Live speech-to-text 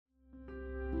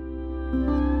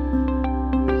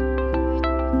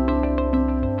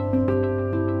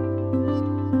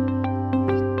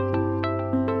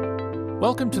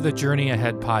Welcome to the Journey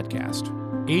Ahead podcast,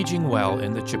 Aging Well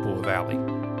in the Chippewa Valley.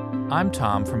 I'm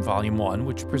Tom from Volume 1,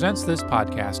 which presents this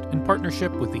podcast in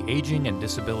partnership with the Aging and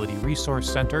Disability Resource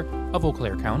Center of Eau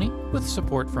Claire County, with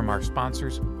support from our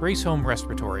sponsors, Grace Home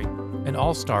Respiratory and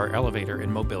All-Star Elevator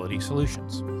and Mobility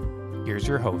Solutions. Here's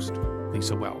your host,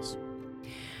 Lisa Wells.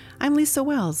 I'm Lisa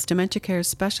Wells, Dementia Care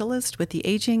Specialist with the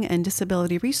Aging and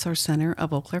Disability Resource Center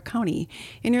of Eau Claire County,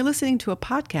 and you're listening to a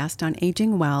podcast on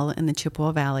aging well in the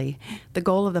Chippewa Valley. The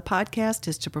goal of the podcast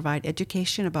is to provide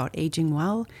education about aging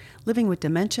well, living with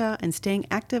dementia, and staying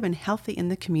active and healthy in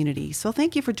the community. So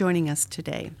thank you for joining us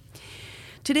today.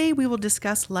 Today we will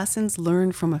discuss lessons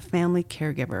learned from a family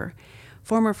caregiver.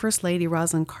 Former First Lady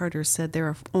Rosalynn Carter said there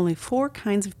are only 4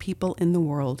 kinds of people in the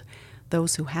world: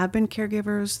 those who have been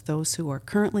caregivers, those who are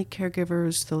currently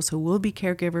caregivers, those who will be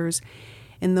caregivers,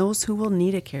 and those who will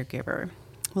need a caregiver.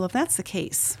 Well, if that's the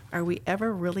case, are we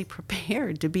ever really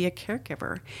prepared to be a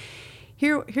caregiver?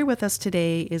 Here with us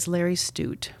today is Larry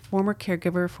Stute, former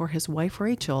caregiver for his wife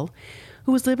Rachel,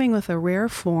 who was living with a rare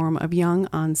form of young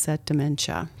onset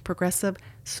dementia, progressive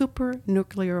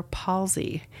supranuclear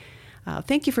palsy.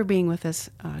 Thank you for being with us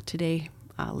today,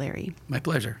 Larry. My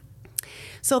pleasure.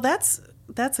 So that's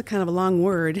a kind of a long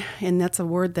word, and that's a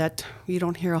word that you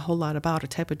don't hear a whole lot about, a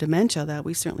type of dementia that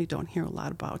we certainly don't hear a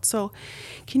lot about. So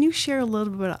can you share a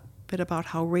little bit about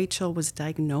how Rachel was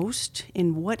diagnosed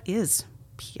and what is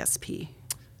PSP?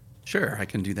 Sure, I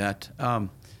can do that.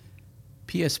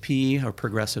 PSP, or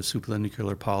progressive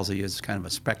supranuclear palsy, is kind of a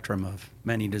spectrum of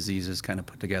many diseases kind of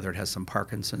put together. It has some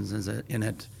Parkinson's in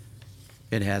it.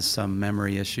 It has some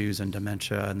memory issues and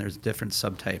dementia, and there's different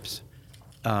subtypes.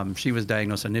 She was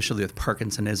diagnosed initially with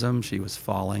Parkinsonism. She was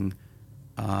falling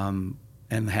and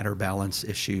had her balance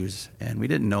issues, and we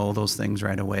didn't know those things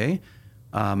right away.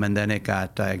 And then it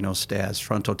got diagnosed as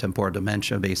frontotemporal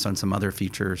dementia based on some other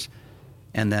features,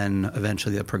 and then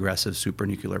eventually the progressive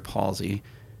supranuclear palsy.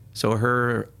 So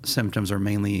her symptoms are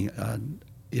mainly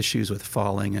issues with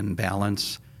falling and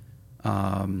balance,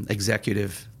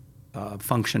 executive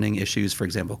functioning issues, for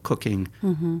example, cooking.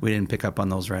 Mm-hmm. We didn't pick up on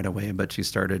those right away, but she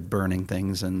started burning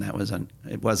things, and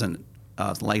it wasn't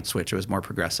a light switch, it was more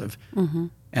progressive. Mm-hmm.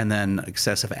 And then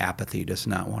excessive apathy, just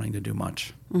not wanting to do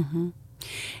much. Mm-hmm.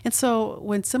 And so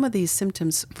when some of these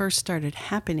symptoms first started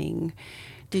happening,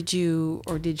 did you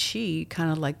or did she kind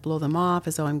of like blow them off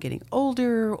as though I'm getting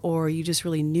older, or you just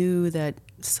really knew that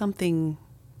something's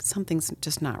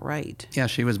just not right? Yeah,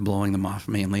 she was blowing them off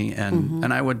mainly,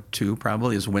 and I would too,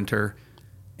 probably as winter.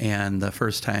 And the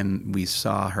first time we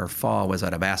saw her fall was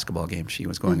at a basketball game. She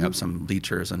was going up some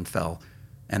bleachers and fell.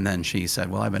 And then she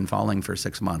said, well, I've been falling for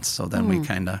 6 months. So then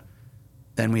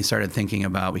we started thinking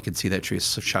about, we could see that she was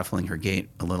shuffling her gait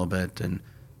a little bit and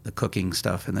the cooking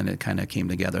stuff. And then it kind of came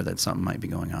together that something might be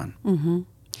going on. Mm-hmm.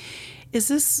 Is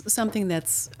this something that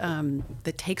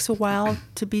takes a while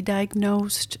to be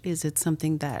diagnosed? Is it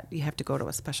something that you have to go to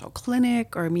a special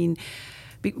clinic? Or, I mean,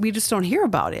 we just don't hear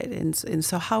about it. And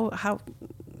so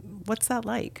what's that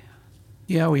like?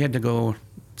 Yeah, we had to go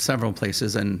several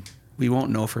places, and we won't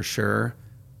know for sure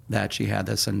that she had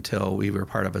this until we were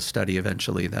part of a study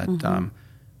eventually that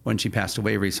when she passed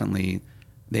away recently,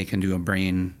 they can do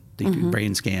brain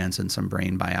scans and some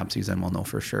brain biopsies, and we'll know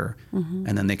for sure. Mm-hmm.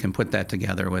 And then they can put that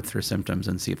together with her symptoms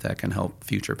and see if that can help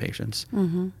future patients.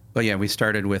 Mm-hmm. But yeah, we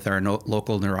started with our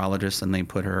local neurologist, and they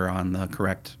put her on the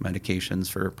correct medications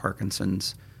for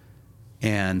Parkinson's.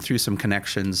 And through some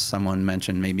connections, someone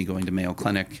mentioned maybe going to Mayo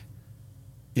Clinic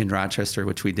in Rochester,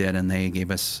 which we did, and they gave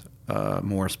us a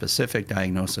more specific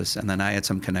diagnosis. And then I had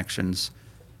some connections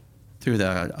through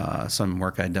some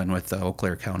work I'd done with the Eau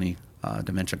Claire County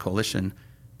Dementia Coalition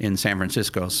in San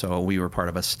Francisco. So we were part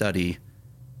of a study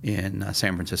in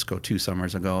San Francisco 2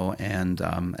 summers ago, and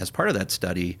as part of that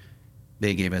study,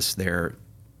 they gave us their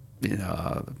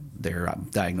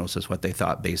diagnosis, what they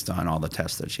thought based on all the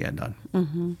tests that she had done.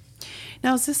 Mm-hmm.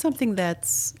 Now, is this something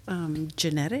that's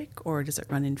genetic, or does it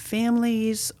run in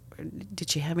families? Did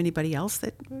she have anybody else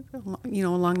that,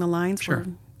 along the lines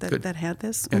that had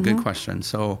this? Yeah, good question.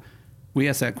 So we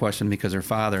asked that question because her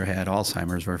father had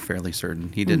Alzheimer's. We're fairly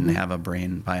certain. He didn't have a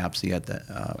brain biopsy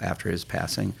after his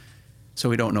passing. So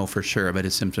we don't know for sure, but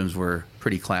his symptoms were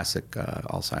pretty classic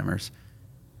Alzheimer's.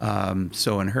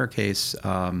 So in her case,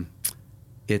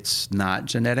 it's not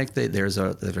genetic. There's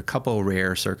a couple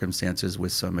rare circumstances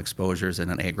with some exposures in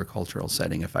an agricultural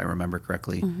setting, if I remember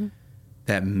correctly,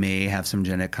 that may have some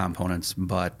genetic components,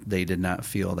 but they did not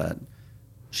feel that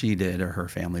she did or her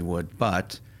family would.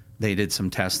 But they did some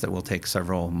tests that will take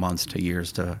several months to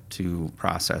years to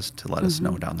process to let us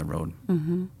know down the road.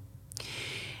 Mm-hmm.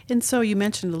 And so you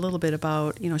mentioned a little bit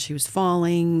about, she was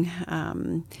falling.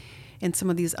 and some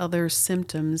of these other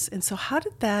symptoms. And so how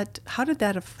did that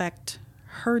affect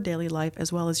her daily life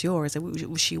as well as yours?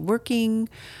 Was she working?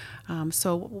 Talk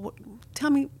a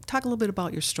little bit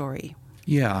about your story.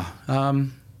 Yeah.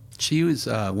 She was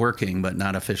working, but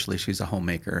not officially. She's a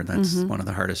homemaker. That's one of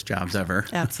the hardest jobs ever.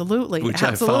 Absolutely. Which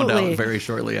I found out very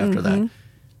shortly after that.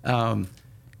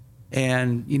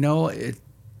 And,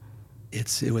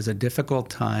 it was a difficult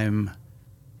time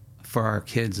for our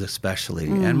kids especially,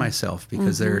 and myself,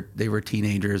 because they were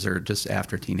teenagers or just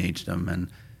after teenagedom.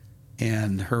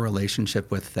 And her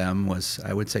relationship with them was,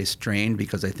 I would say, strained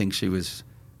because I think she was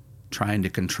trying to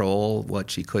control what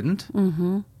she couldn't.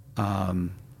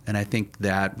 And I think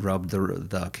that rubbed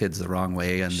the kids the wrong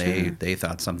way, and they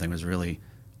thought something was really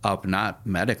up, not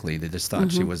medically. They just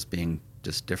thought she was being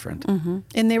just different.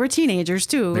 And they were teenagers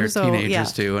too. They're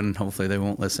teenagers too, and hopefully they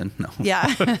won't listen. No.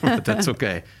 Yeah. But that's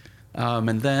okay.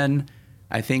 And then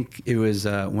I think it was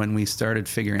when we started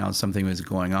figuring out something was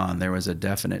going on, there was a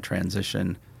definite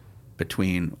transition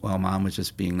between, well, Mom was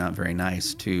just being not very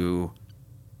nice, to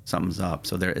something's up.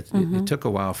 So it took a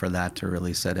while for that to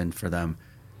really set in for them.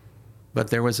 But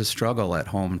there was a struggle at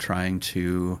home trying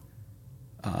to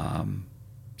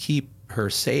keep her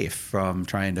safe from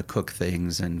trying to cook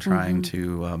things and trying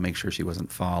to make sure she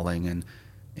wasn't falling.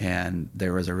 And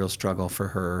there was a real struggle for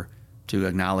her to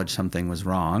acknowledge something was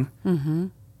wrong.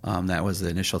 That was the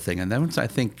initial thing. And then once I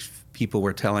think people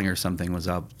were telling her something was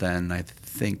up, then I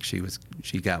think she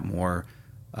got more,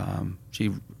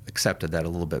 she accepted that a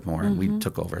little bit more, and we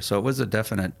took over. So it was a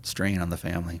definite strain on the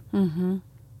family.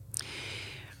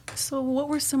 So what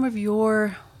were some of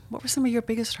your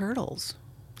biggest hurdles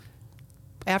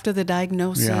after the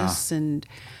diagnosis and,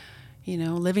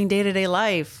 living day-to-day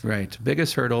life? Right.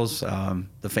 Biggest hurdles,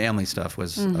 the family stuff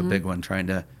was a big one, trying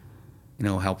to,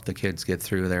 help the kids get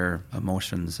through their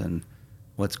emotions and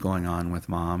what's going on with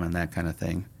Mom and that kind of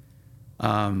thing.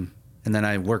 And then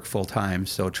I work full time,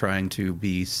 so trying to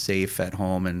be safe at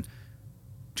home and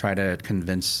try to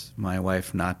convince my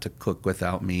wife not to cook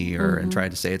without me, and try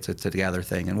to say it's a together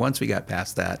thing. And once we got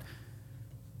past that,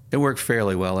 it worked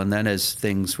fairly well. And then as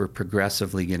things were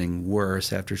progressively getting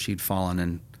worse after she'd fallen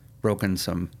and broken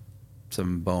some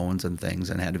bones and things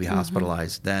and had to be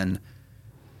hospitalized, then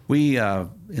we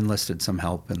enlisted some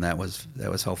help, and that was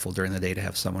helpful during the day to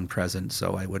have someone present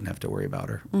so I wouldn't have to worry about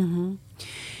her.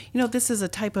 This is a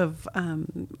type of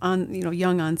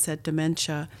young onset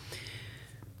dementia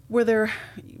where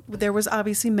there was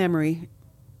obviously memory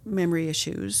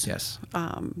issues. Yes.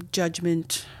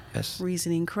 Judgment. Yes.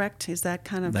 Reasoning, correct? Is that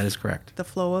kind of... That is correct. The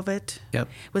flow of it? Yep.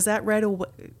 Was that right away?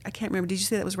 I can't remember. Did you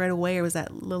say that was right away, or was that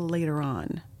a little later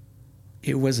on?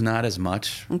 It was not as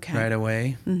much right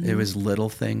away. It was little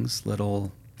things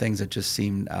that just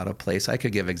seemed out of place. I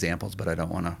could give examples, but I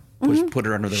don't want to put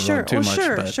her under the rug too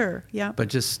much. Sure, yeah. But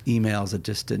just emails that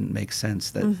just didn't make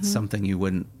sense, that something you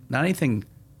wouldn't... Not anything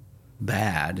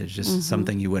bad. It's just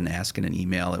something you wouldn't ask in an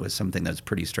email. It was something that's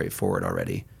pretty straightforward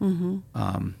already. And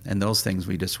those things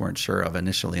we just weren't sure of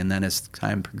initially. And then as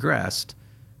time progressed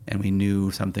and we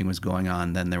knew something was going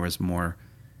on, then there was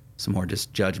some more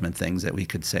just judgment things that we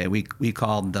could say. We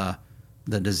called the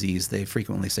disease, they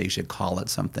frequently say you should call it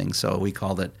something. So we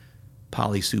called it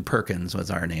Polly Sue Perkins was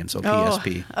our name, so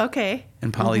PSP. Oh, okay.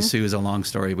 And Polly Sue is a long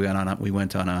story. We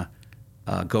went on a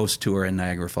ghost tour in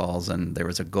Niagara Falls, and there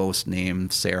was a ghost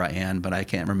named Sarah Ann, but I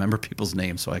can't remember people's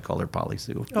names, so I called her Polly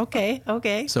Sue. Okay.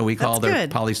 So we called her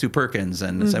Polly Sue Perkins,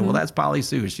 and said, well, that's Polly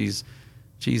Sue. She's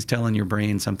telling your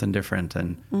brain something different,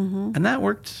 and that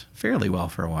worked fairly well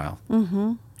for a while.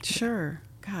 Sure.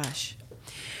 Gosh.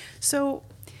 So,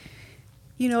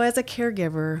 as a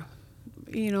caregiver,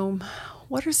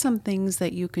 what are some things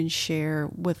that you can share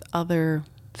with other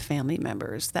family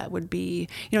members that would be,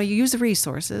 you use the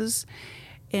resources,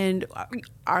 and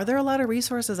are there a lot of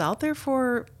resources out there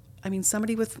for,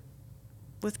 somebody with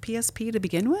PSP to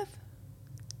begin with?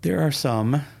 There are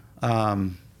some.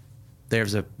 For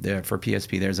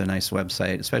PSP, there's a nice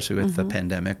website, especially with the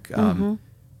pandemic.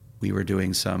 We were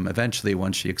doing eventually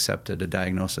once she accepted a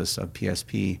diagnosis of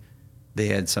PSP, they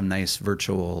had some nice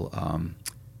virtual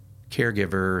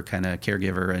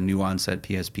caregiver and new onset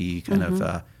PSP kind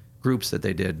of groups that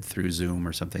they did through Zoom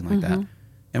or something like that.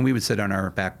 And we would sit on our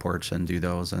back porch and do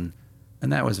those, and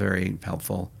that was very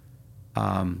helpful.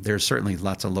 There's certainly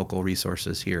lots of local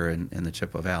resources here in the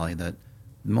Chippewa Valley that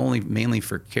mainly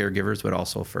for caregivers, but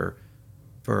also for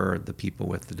the people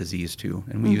with the disease too.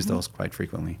 And we use those quite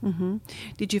frequently.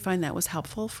 Did you find that was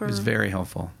helpful for... It was very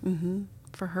helpful.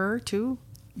 For her too?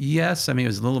 Yes. It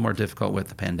was a little more difficult with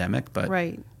the pandemic, but...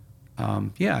 Right.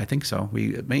 Yeah, I think so.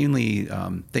 We mainly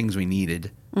things we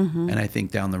needed. And I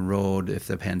think down the road, if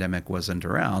the pandemic wasn't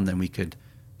around, then we could,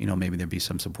 maybe there'd be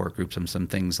some support groups and some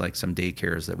things like some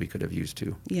daycares that we could have used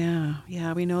too. Yeah.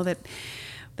 We know that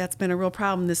that's been a real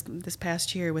problem this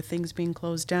past year with things being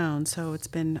closed down. So it's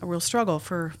been a real struggle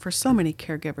for so many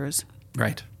caregivers.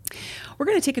 Right. We're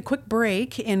going to take a quick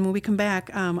break, and when we come back,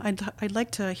 I'd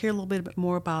like to hear a little bit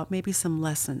more about maybe some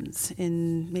lessons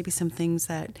and maybe some things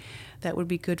that would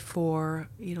be good for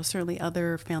certainly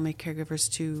other family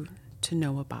caregivers to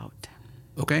know about.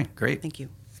 Okay, great. Thank you.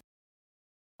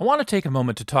 I want to take a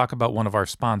moment to talk about one of our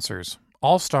sponsors,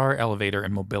 All-Star Elevator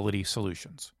and Mobility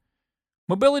Solutions.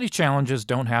 Mobility challenges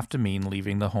don't have to mean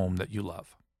leaving the home that you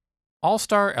love.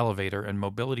 All-Star Elevator and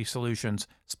Mobility Solutions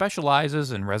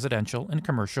specializes in residential and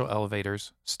commercial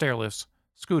elevators, stairlifts,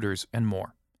 scooters, and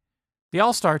more. The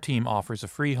All-Star team offers a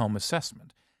free home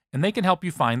assessment, and they can help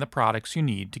you find the products you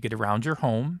need to get around your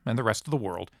home and the rest of the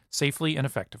world safely and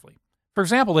effectively. For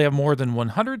example, they have more than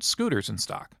 100 scooters in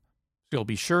stock, so you'll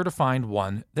be sure to find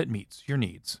one that meets your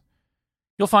needs.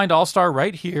 You'll find All-Star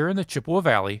right here in the Chippewa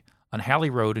Valley on Halley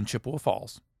Road in Chippewa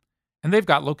Falls, and they've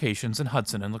got locations in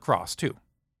Hudson and La Crosse, too.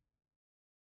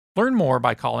 Learn more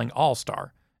by calling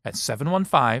All-Star at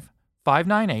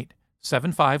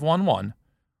 715-598-7511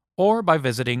 or by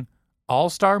visiting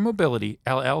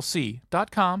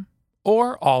allstarmobilityllc.com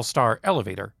or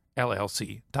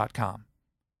allstarelevatorllc.com.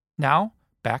 Now,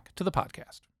 back to the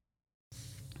podcast.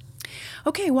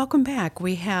 Okay, welcome back.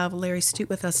 We have Larry Stute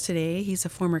with us today. He's a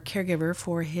former caregiver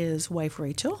for his wife,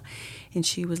 Rachel, and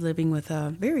she was living with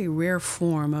a very rare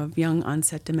form of young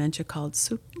onset dementia called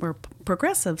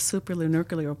progressive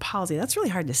supranuclear palsy. That's really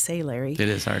hard to say, Larry. It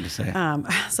is hard to say.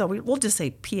 So we'll just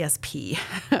say PSP.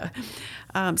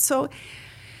 So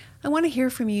I want to hear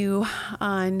from you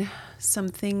on some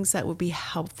things that would be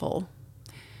helpful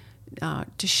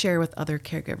to share with other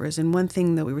caregivers. And one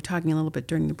thing that we were talking a little bit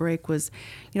during the break was,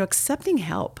 accepting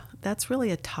help. That's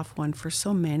really a tough one for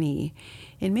so many.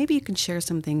 And maybe you can share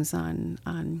some things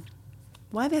on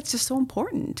why that's just so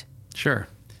important. Sure.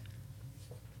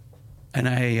 And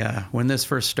when this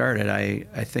first started, I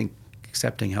think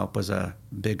accepting help was a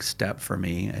big step for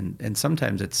me. And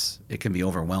sometimes it can be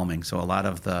overwhelming. So a lot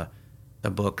of the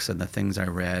books and the things I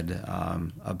read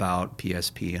about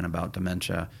PSP and about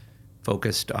dementia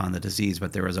focused on the disease,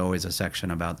 but there was always a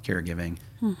section about caregiving.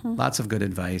 Mm-hmm. Lots of good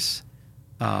advice.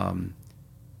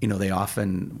 They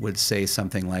often would say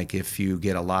something like, if you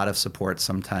get a lot of support,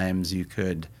 sometimes you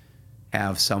could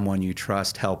have someone you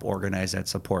trust help organize that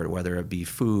support, whether it be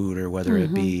food or whether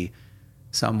it be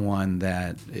someone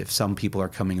that, if some people are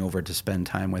coming over to spend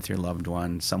time with your loved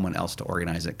one, someone else to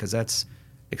organize it. Because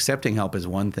accepting help is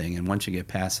one thing. And once you get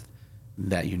past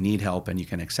that, you need help and you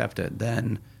can accept it,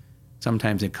 then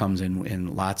sometimes it comes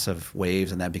in lots of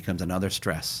waves, and that becomes another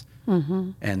stress.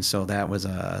 Mm-hmm. And so that was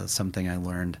something I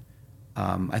learned.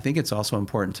 I think it's also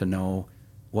important to know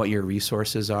what your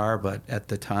resources are. But at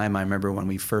the time, I remember when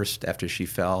after she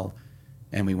fell,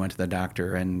 and we went to the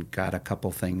doctor and got a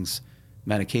couple things,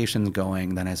 medications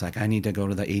going, then I was like, I need to go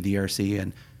to the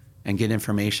ADRC and get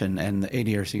information. And the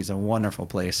ADRC is a wonderful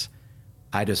place.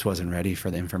 I just wasn't ready for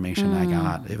the information I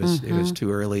got. It was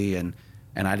too early, and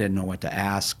I didn't know what to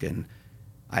ask. And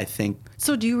I think...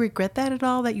 So do you regret that at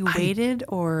all, that you waited,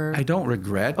 or... I don't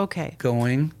regret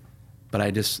going, but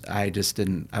I just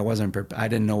didn't, I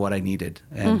didn't know what I needed.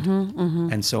 And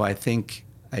and so I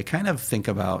kind of think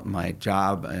about my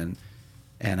job, and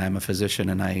I'm a physician,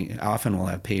 and I often will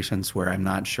have patients where I'm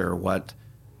not sure what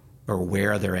or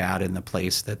where they're at in the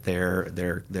place that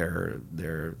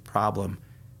their problem.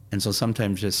 And so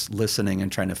sometimes just listening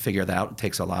and trying to figure that out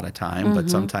takes a lot of time. But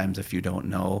sometimes if you don't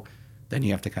know, then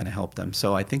you have to kind of help them.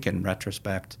 So I think in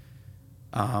retrospect,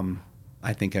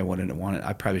 I think I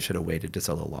probably should have waited just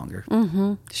a little longer.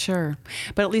 Mm-hmm. Sure.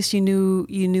 But at least you knew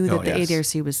that the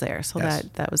ADRC was there. So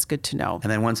that was good to know.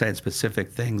 And then once I had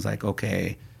specific things like,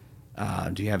 okay,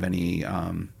 do you have any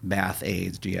bath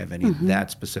aids? Do you have any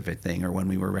that specific thing? Or when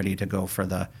we were ready to go for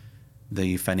the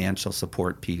financial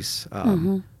support piece,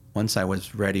 once I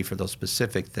was ready for those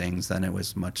specific things, then it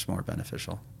was much more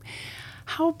beneficial.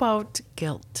 How about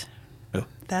guilt? Oh.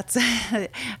 That's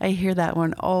I hear that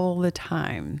one all the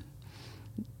time.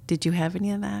 Did you have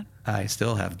any of that? I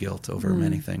still have guilt over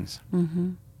many things.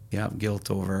 Mm-hmm. Yeah,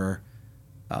 guilt over,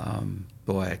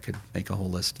 I could make a whole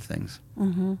list of things.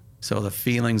 Mm-hmm. So the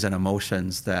feelings and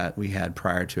emotions that we had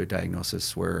prior to a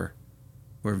diagnosis were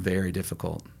very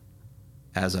difficult.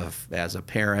 As a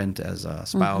parent, as a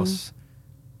spouse.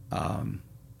 And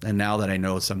now that I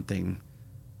know something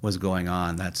was going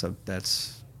on, that's a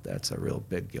real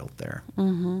big guilt there.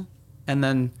 Mm-hmm. And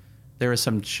then there were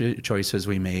some choices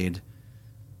we made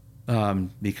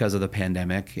because of the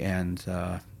pandemic, and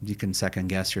you can second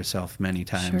guess yourself many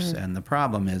times. Sure. And the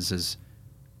problem is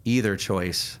either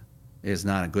choice is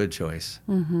not a good choice.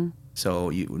 Mm-hmm. So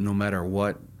no matter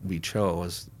what we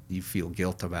chose, you feel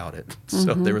guilt about it.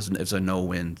 So it's a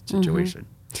no-win situation.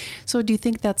 So do you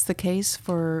think that's the case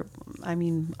for,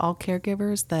 all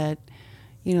caregivers, that,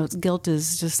 guilt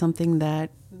is just something that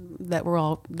we're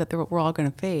all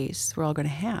going to face, we're all going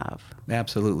to have?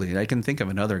 Absolutely. I can think of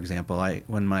another example.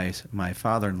 When my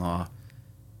father-in-law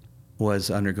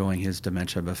was undergoing his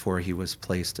dementia before he was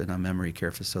placed in a memory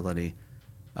care facility,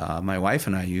 my wife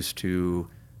and I used to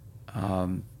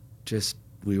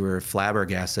we were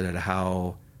flabbergasted at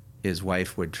how his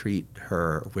wife would treat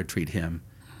him,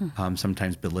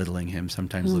 sometimes belittling him,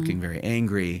 sometimes looking very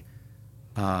angry.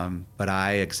 But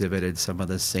I exhibited some of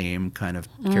the same kind of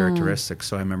characteristics.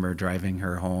 So I remember driving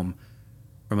her home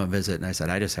from a visit, and I said,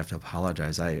 I just have to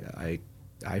apologize. I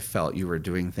felt you were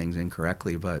doing things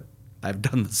incorrectly, but I've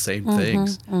done the same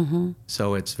things.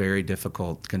 So it's very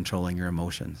difficult controlling your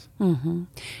emotions. And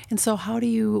so how do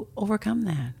you overcome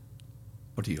that?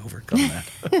 How do you overcome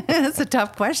that? That's a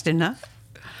tough question, huh?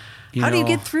 How do you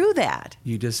get through that?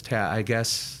 You just I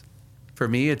guess, for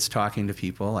me, it's talking to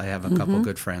people. I have a couple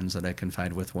good friends that I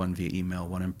confide with, one via email,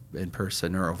 one in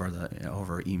person, or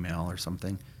over email or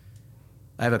something.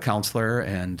 I have a counselor,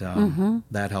 and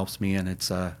that helps me. And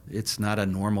it's not a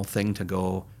normal thing to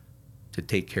go to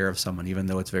take care of someone, even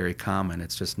though it's very common.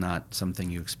 It's just not something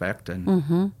you expect,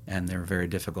 and they're very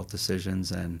difficult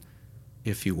decisions. And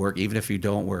if you work, even if you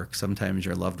don't work, sometimes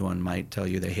your loved one might tell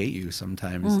you they hate you.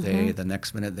 Sometimes the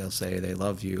next minute they'll say they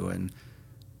love you, and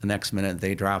the next minute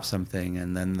they drop something,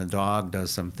 and then the dog does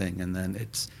something, and then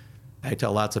I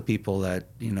tell lots of people that,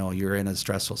 you're in a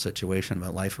stressful situation,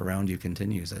 but life around you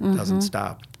continues. It doesn't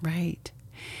stop. Right.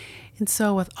 And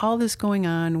so with all this going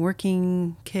on,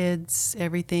 working, kids,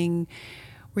 everything,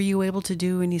 were you able to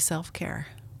do any self-care?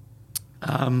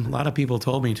 A lot of people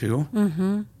told me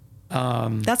to.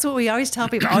 That's what we always tell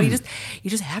people. You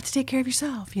just have to take care of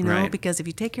yourself, Right. because if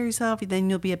you take care of yourself, then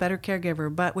you'll be a better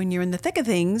caregiver. But when you're in the thick of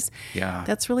things,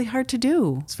 that's really hard to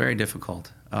do. It's very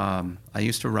difficult. I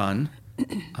used to run.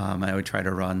 I would try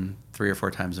to run 3 or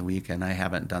 4 times a week, and I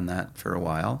haven't done that for a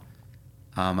while.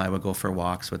 I would go for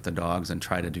walks with the dogs and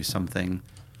try to do something,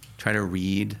 try to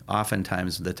read.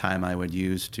 Oftentimes, the time I would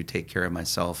use to take care of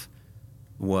myself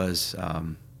was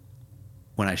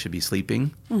when I should be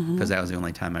sleeping, because that was the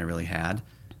only time I really had.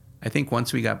 I think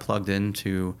once we got plugged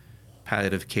into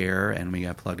palliative care and we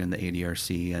got plugged into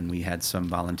ADRC, and we had some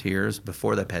volunteers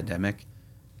before the pandemic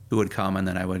who would come, and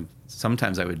then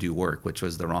sometimes I would do work, which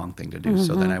was the wrong thing to do.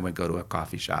 So then I would go to a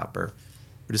coffee shop or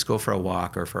just go for a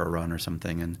walk or for a run or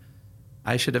something. And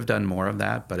I should have done more of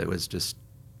that, but it was just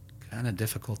kind of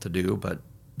difficult to do. But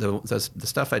the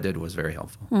stuff I did was very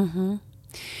helpful.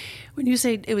 When you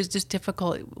say it was just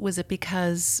difficult, was it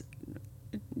because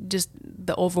just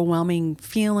the overwhelming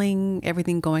feeling,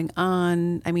 everything going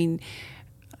on?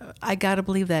 I got to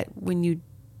believe that when you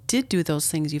did do those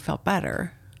things, you felt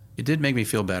better. It did make me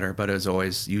feel better, but it was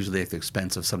always usually at the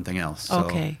expense of something else. So,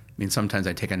 Okay. Sometimes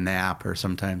I'd take a nap, or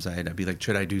sometimes I'd be like,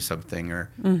 should I do something?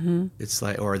 Or it's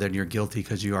like, or then you're guilty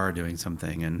because you are doing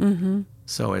something. And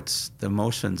so it's the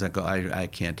emotions that go, I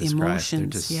can't describe.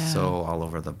 Emotions, They're just so all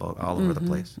over the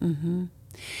place.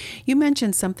 You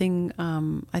mentioned something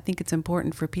I think it's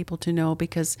important for people to know,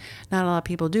 because not a lot of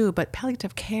people do, but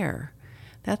palliative care.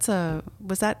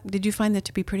 Did you find that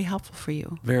to be pretty helpful for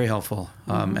you? Very helpful.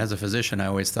 As a physician, I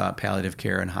always thought palliative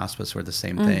care and hospice were the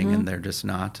same thing, and they're just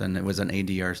not. And it was an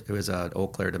Eau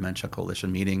Claire Dementia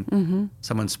Coalition meeting.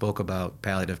 Someone spoke about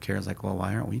palliative care. I was like, well,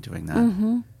 why aren't we doing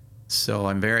that? So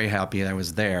I'm very happy I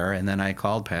was there. And then I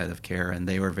called palliative care, and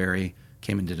they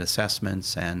came and did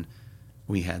assessments, and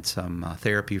we had some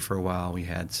therapy for a while. We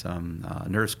had some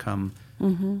nurse come.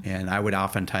 And I would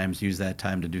oftentimes use that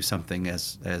time to do something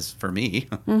as for me.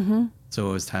 So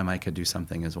it was time I could do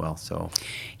something as well. So,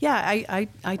 yeah,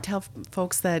 I tell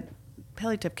folks that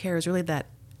palliative care is really that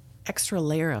extra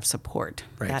layer of support,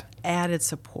 Right. that added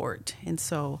support.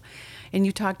 And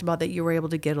you talked about that you were able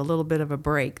to get a little bit of a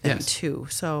break then Yes. too.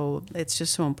 So it's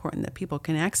just so important that people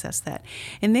can access that.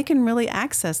 And they can really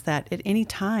access that at any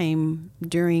time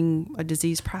during a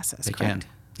disease process, They correct?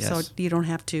 can. Yes. So you don't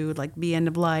have to be end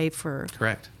of life or...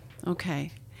 Correct.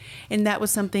 Okay. And that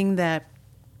was something that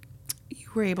you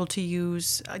were able to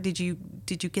use. Did you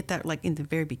get that in the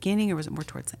very beginning, or was it more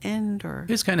towards the end, or?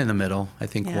 It was kind of in the middle. I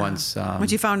think Yeah. once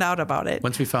you found out about it.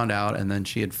 we found out, and then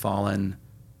she had fallen.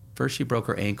 First, she broke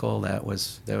her ankle. That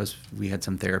was. We had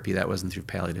some therapy. That wasn't through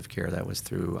palliative care. That was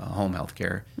through home health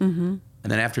care. And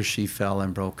then after she fell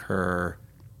and broke her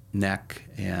neck,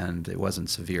 and it wasn't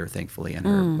severe, thankfully, in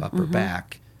her upper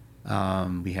back,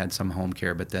 we had some home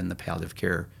care. But then the palliative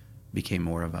care became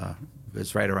more of a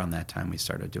was right around that time we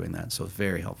started doing that. So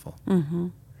very helpful.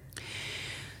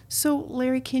 So,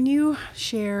 Larry, can you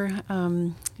share,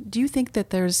 do you think that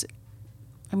there's,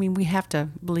 we have to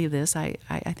believe this, I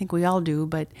think we all do,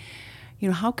 but,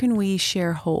 how can we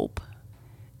share hope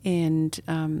and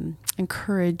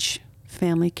encourage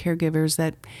family caregivers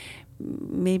that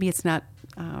maybe it's not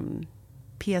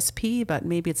PSP, but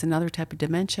maybe it's another type of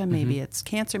dementia, maybe it's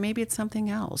cancer, maybe it's something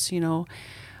else, how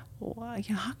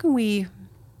can we,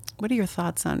 what are your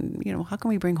thoughts on, how can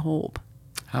we bring hope?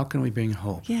 How can we bring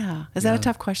hope? Yeah. Is that a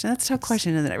tough question? That's a tough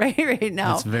question, isn't it? Right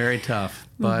now. It's very tough.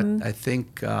 But I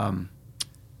think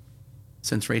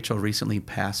since Rachel recently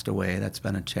passed away, that's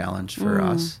been a challenge for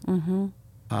us.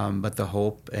 But the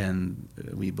hope, and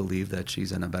we believe that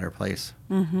she's in a better place.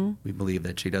 We believe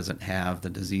that she doesn't have the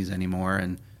disease anymore,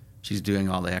 and she's doing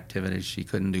all the activities she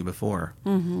couldn't do before.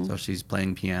 So she's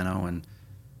playing piano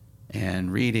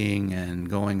and reading and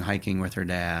going hiking with her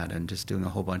dad and just doing a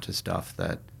whole bunch of stuff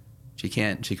that she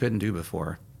couldn't do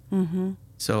before.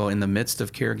 So in the midst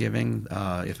of caregiving,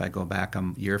 if I go back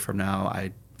a year from now,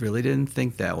 I really didn't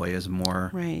think that way, as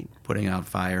more putting out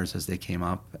fires as they came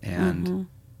up. And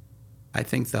I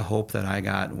think the hope that I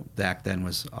got back then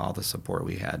was all the support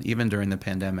we had. Even during the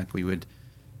pandemic, we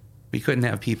couldn't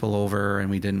have people over, and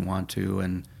we didn't want to,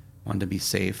 and wanted to be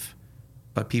safe.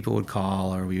 But people would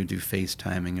call, or we would do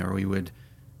FaceTiming, or we would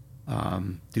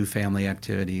do family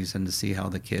activities, and to see how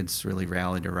the kids really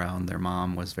rallied around their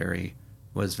mom was very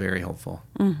hopeful.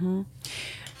 I'm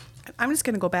just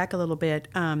going to go back a little bit.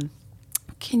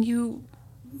 Can you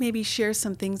maybe share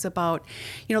some things about,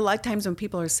 a lot of times when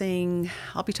people are saying,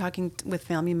 I'll be talking with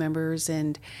family members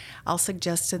and I'll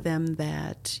suggest to them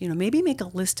that, maybe make a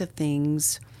list of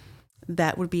things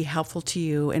that would be helpful to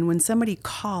you. And when somebody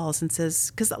calls and says,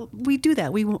 because we do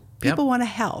that, people want to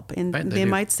help, and they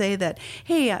might say that,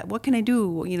 hey, what can I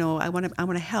do? I want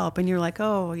to help, and you're like,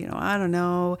 oh, I don't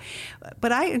know.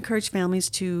 But I encourage families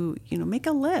to, make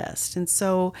a list, and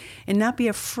not be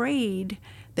afraid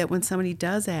that when somebody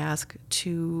does ask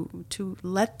to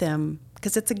let them,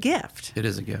 because it's a gift. It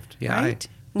is a gift. Yeah, right?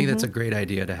 I think that's a great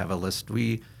idea to have a list.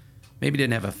 We maybe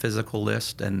didn't have a physical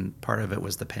list, and part of it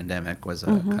was the pandemic was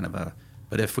kind of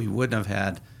but if we wouldn't have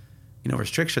had,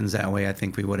 restrictions that way, I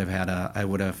think we would have had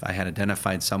I had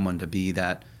identified someone to be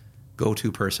that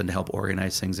go-to person to help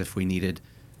organize things if we needed,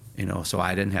 so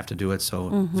I didn't have to do it.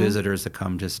 So visitors that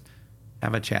come, just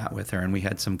have a chat with her. And we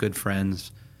had some good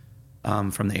friends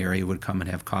from the area would come and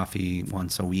have coffee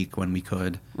once a week when we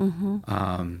could.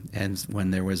 And when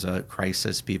there was a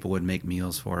crisis, people would make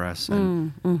meals for us.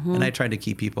 And I tried to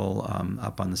keep people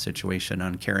up on the situation.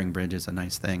 On Caring Bridge is a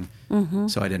nice thing.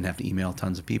 So I didn't have to email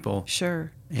tons of people.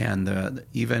 Sure. And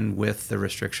even with the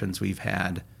restrictions we've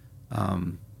had,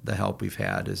 the help we've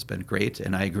had has been great.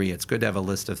 And I agree, it's good to have a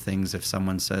list of things. If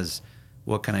someone says,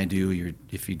 what can I do?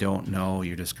 If you don't know,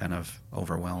 you're just kind of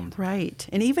overwhelmed. Right.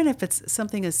 And even if it's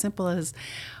something as simple as,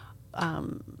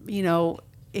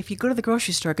 if you go to the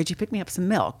grocery store, could you pick me up some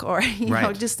milk? Or,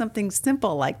 just something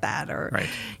simple like that. Or,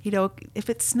 if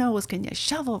it snows, can you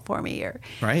shovel for me? Or,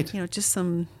 just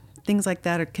some things like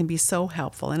that can be so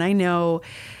helpful. And I know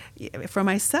for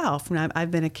myself,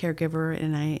 I've been a caregiver,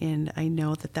 and I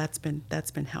know that's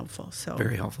been helpful. So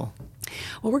very helpful.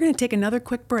 Well, we're going to take another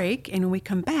quick break, and when we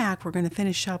come back, we're going to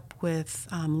finish up with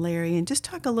Larry and just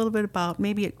talk a little bit about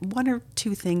maybe one or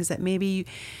two things that maybe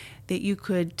that you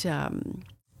could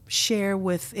share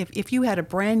with, if you had a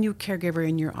brand new caregiver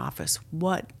in your office,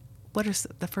 what are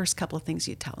the first couple of things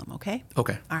you'd tell them, okay?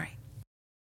 Okay. All right.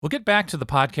 We'll get back to the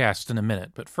podcast in a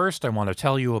minute, but first I want to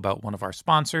tell you about one of our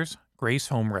sponsors, Grace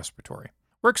Home Respiratory.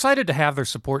 We're excited to have their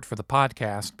support for the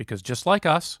podcast because just like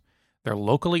us, they're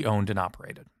locally owned and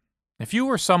operated. If you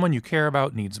or someone you care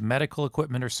about needs medical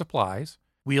equipment or supplies,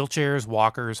 wheelchairs,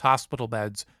 walkers, hospital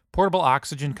beds, portable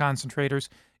oxygen concentrators,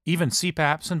 even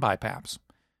CPAPs and BiPAPs,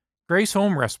 Grace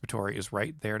Home Respiratory is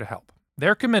right there to help.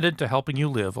 They're committed to helping you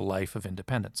live a life of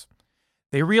independence.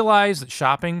 They realize that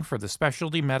shopping for the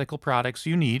specialty medical products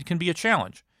you need can be a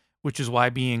challenge, which is why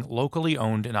being locally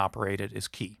owned and operated is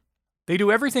key. They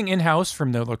do everything in-house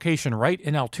from their location right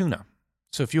in Altoona.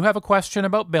 So if you have a question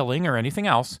about billing or anything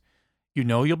else,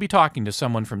 you'll be talking to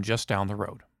someone from just down the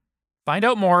road. Find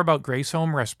out more about Grace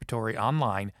Home Respiratory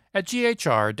online at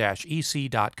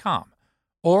ghr-ec.com,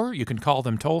 or you can call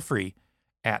them toll-free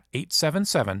at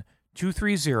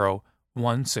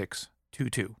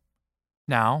 877-230-1622.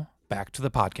 Now, back to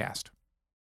the podcast.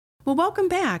 Well, welcome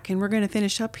back, and we're going to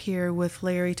finish up here with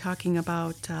Larry talking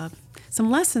about some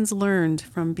lessons learned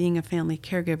from being a family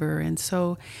caregiver. And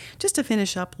so just to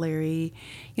finish up, Larry,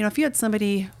 if you had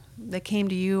somebody that came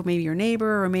to you, maybe your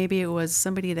neighbor, or maybe it was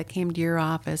somebody that came to your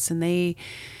office, and they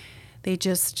they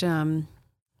just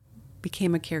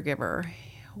became a caregiver.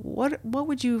 What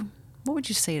would you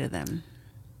say to them?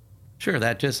 Sure,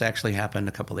 that just actually happened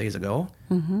a couple days ago.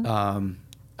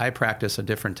 I practice a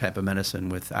different type of medicine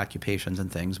with occupations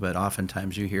and things, but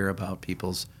oftentimes you hear about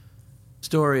people's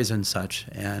stories and such,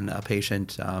 and a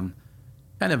patient kind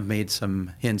of made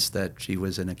some hints that she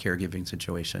was in a caregiving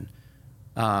situation.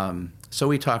 So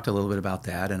we talked a little bit about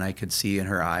that, and I could see in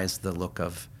her eyes the look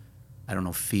of, I don't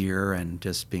know, fear and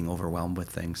just being overwhelmed with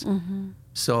things.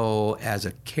 So as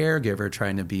a caregiver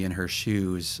trying to be in her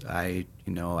shoes, I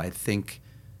think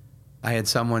I had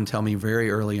someone tell me very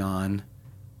early on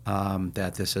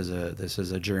that this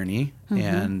is a journey,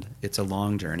 and it's a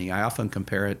long journey. I often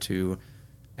compare it to,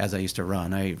 as I used to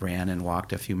run, I ran and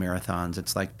walked a few marathons.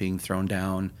 It's like being thrown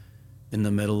down in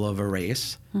the middle of a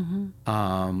race. You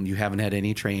haven't had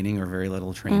any training or very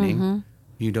little training.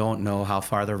 You don't know how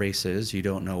far the race is. You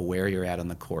don't know where you're at on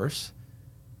the course.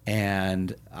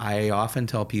 And I often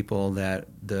tell people that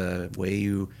the way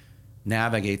you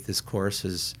navigate this course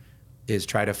is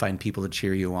try to find people to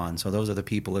cheer you on. So those are the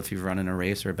people, if you've run in a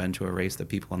race or been to a race, the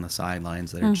people on the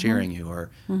sidelines that are cheering you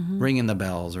or ringing the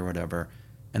bells or whatever.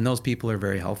 And those people are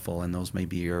very helpful, and those may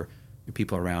be your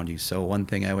people around you. So one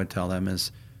thing I would tell them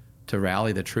is to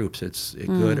rally the troops. It's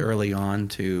good early on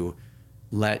to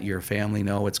let your family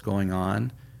know what's going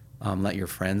on, let your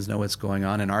friends know what's going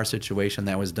on. In our situation,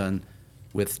 that was done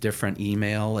with different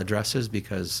email addresses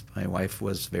because my wife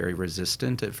was very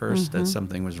resistant at first that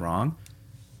something was wrong.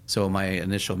 So my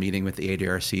initial meeting with the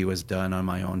ADRC was done on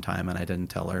my own time, and I didn't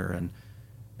tell her.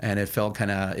 And it felt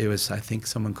it was, I think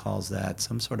someone calls that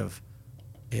some sort of,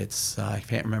 I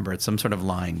can't remember, it's some sort of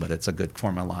lying, but it's a good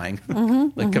form of lying,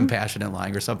 like compassionate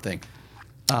lying or something.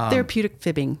 Therapeutic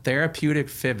fibbing. Therapeutic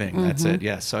fibbing, that's it,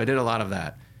 yes. So I did a lot of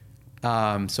that.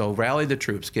 So rally the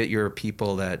troops, get your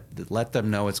people that let them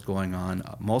know what's going on.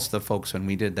 Most of the folks when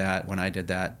I did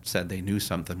that, said they knew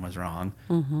something was wrong.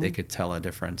 They could tell a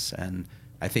difference. And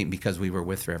I think because we were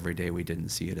with her every day, we didn't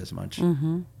see it as much.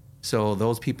 So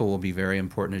those people will be very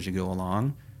important as you go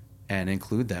along, and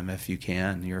include them if you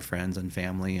can, your friends and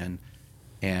family,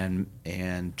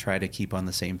 and try to keep on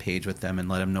the same page with them and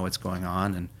let them know what's going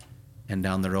on. And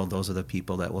down the road, those are the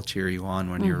people that will cheer you on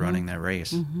when you're running that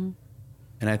race. And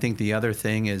I think the other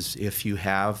thing is, if you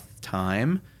have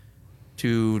time,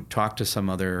 to talk to some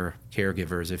other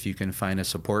caregivers. If you can find a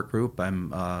support group, I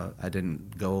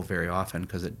didn't go very often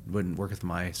because it wouldn't work with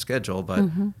my schedule, but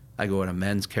I go in a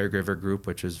men's caregiver group,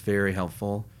 which is very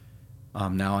helpful.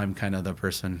 Now I'm kind of the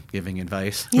person giving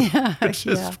advice, which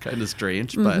is kind of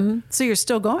strange. But so you're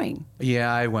still going?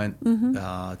 Yeah, I went.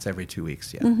 It's every 2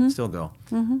 weeks. Still go.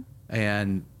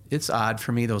 And it's odd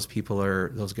for me. Those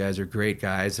guys are great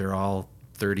guys. They're all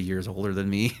 30 years older than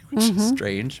me, which is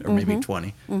strange, or maybe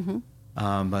 20.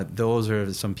 But those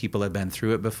are some people that have been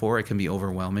through it before. It can be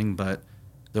overwhelming, but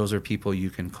those are people you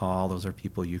can call. Those are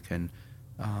people you can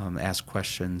ask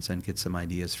questions and get some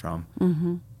ideas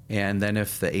from. And then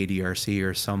if the ADRC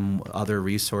or some other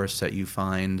resource that you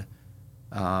find,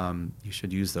 you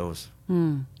should use those.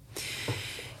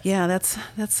 Yeah, that's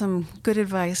some good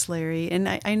advice, Larry. And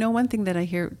I know one thing that I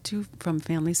hear too from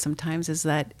families sometimes is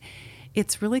that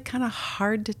it's really kind of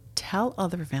hard to tell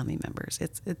other family members.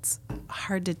 It's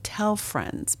hard to tell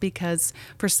friends because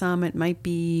for some it might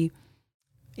be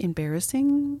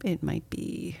embarrassing. It might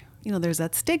be, there's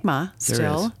that stigma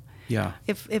still. There is. Yeah.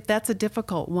 If that's a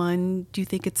difficult one, do you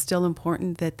think it's still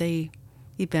important that they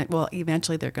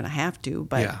eventually they're going to have to,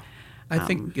 but yeah, I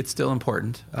think it's still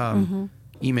important.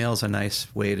 Email is a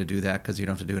nice way to do that because you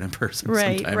don't have to do it in person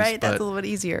sometimes. Right. That's a little bit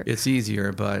easier. It's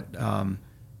easier, but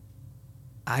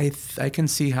I can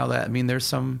see how that. I mean, there's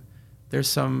some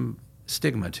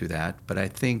stigma to that, but I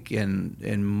think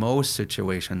in most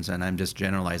situations, and I'm just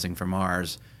generalizing from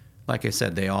ours, like I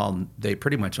said, they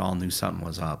pretty much all knew something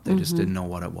was up. They just didn't know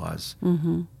what it was,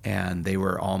 and they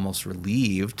were almost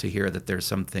relieved to hear that there's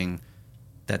something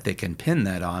that they can pin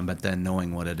that on. But then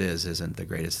knowing what it is isn't the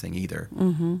greatest thing either.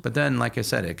 But then, like I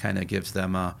said, it kind of gives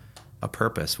them a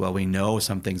purpose. Well, we know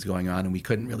something's going on, and we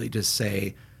couldn't really just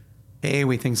say, hey,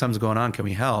 we think something's going on, can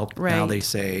we help? Right. Now they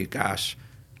say, gosh,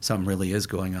 something really is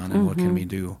going on, and what can we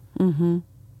do?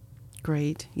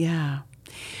 Great, yeah.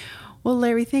 Well,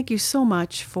 Larry, thank you so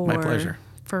much for my pleasure.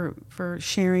 For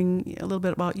sharing a little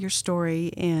bit about your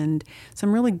story and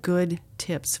some really good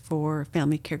tips for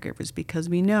family caregivers, because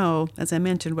we know, as I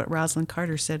mentioned, what Rosalind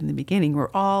Carter said in the beginning, we're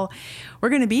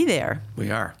going to be there.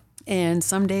 We are. And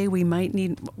someday we might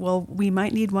need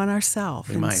one ourselves.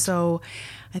 We might. So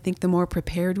I think the more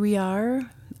prepared we are,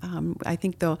 I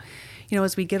think though,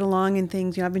 as we get along in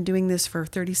things, I've been doing this for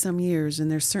 30 some years,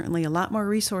 and there's certainly a lot more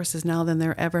resources now than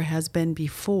there ever has been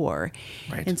before.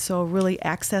 Right. And so really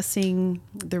accessing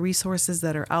the resources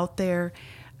that are out there.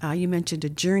 You mentioned a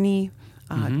journey,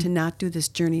 to not do this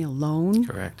journey alone.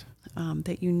 Correct.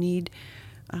 That you need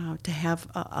to have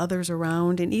others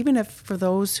around. And even if for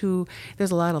those who,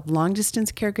 there's a lot of long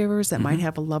distance caregivers that might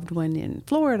have a loved one in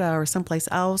Florida or someplace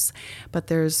else, but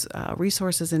there's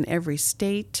resources in every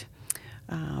state.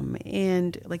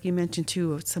 And like you mentioned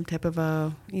too, some type of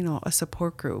a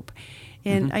support group.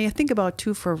 And I think about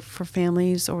too for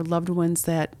families or loved ones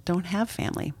that don't have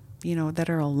family, that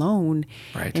are alone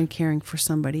Right. and caring for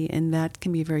somebody. And that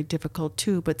can be very difficult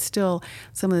too, but still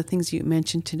some of the things you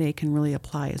mentioned today can really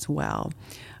apply as well.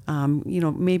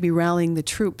 Maybe rallying the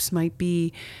troops might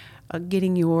be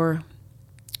getting your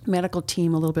medical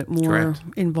team a little bit more Correct.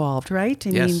 involved, right?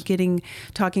 Yes.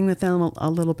 Talking with them a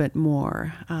little bit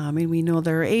more. And we know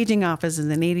there are aging offices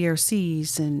and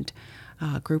ADRCs and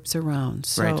groups around.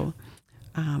 So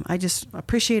Right. I just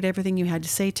appreciate everything you had to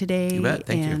say today. You bet.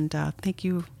 Thank you.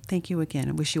 And thank you again.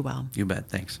 I wish you well. You bet.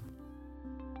 Thanks.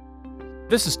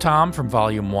 This is Tom from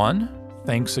Volume 1.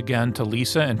 Thanks again to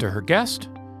Lisa and to her guest.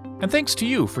 And thanks to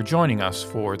you for joining us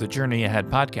for the Journey Ahead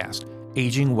podcast,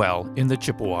 Aging Well in the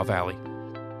Chippewa Valley.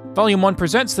 Volume 1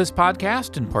 presents this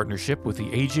podcast in partnership with the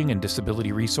Aging and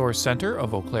Disability Resource Center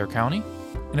of Eau Claire County,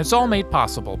 and it's all made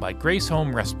possible by Grace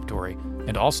Home Respiratory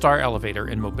and All-Star Elevator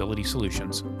and Mobility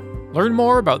Solutions. Learn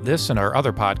more about this and our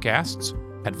other podcasts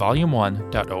at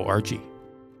volume1.org.